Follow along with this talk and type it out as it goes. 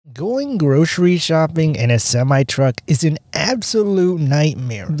Going grocery shopping in a semi-truck is an absolute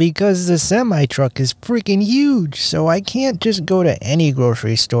nightmare because the semi-truck is freaking huge, so I can't just go to any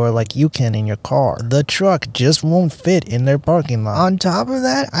grocery store like you can in your car. The truck just won't fit in their parking lot. On top of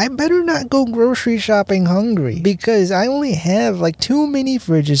that, I better not go grocery shopping hungry because I only have like 2 mini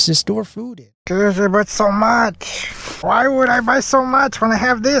fridges to store food in. Cause I bought so much. Why would I buy so much when I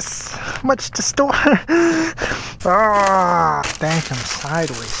have this much to store? Oh, dang, I'm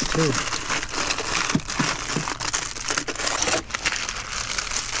sideways too.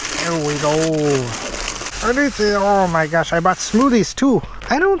 There we go. What is it? Oh my gosh, I bought smoothies too.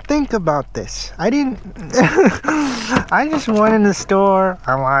 I don't think about this. I didn't. I just went in the store.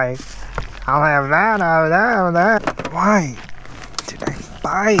 I'm like, I'll have that, I'll have that. Why did I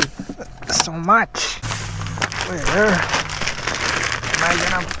buy so much? Where am I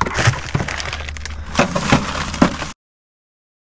gonna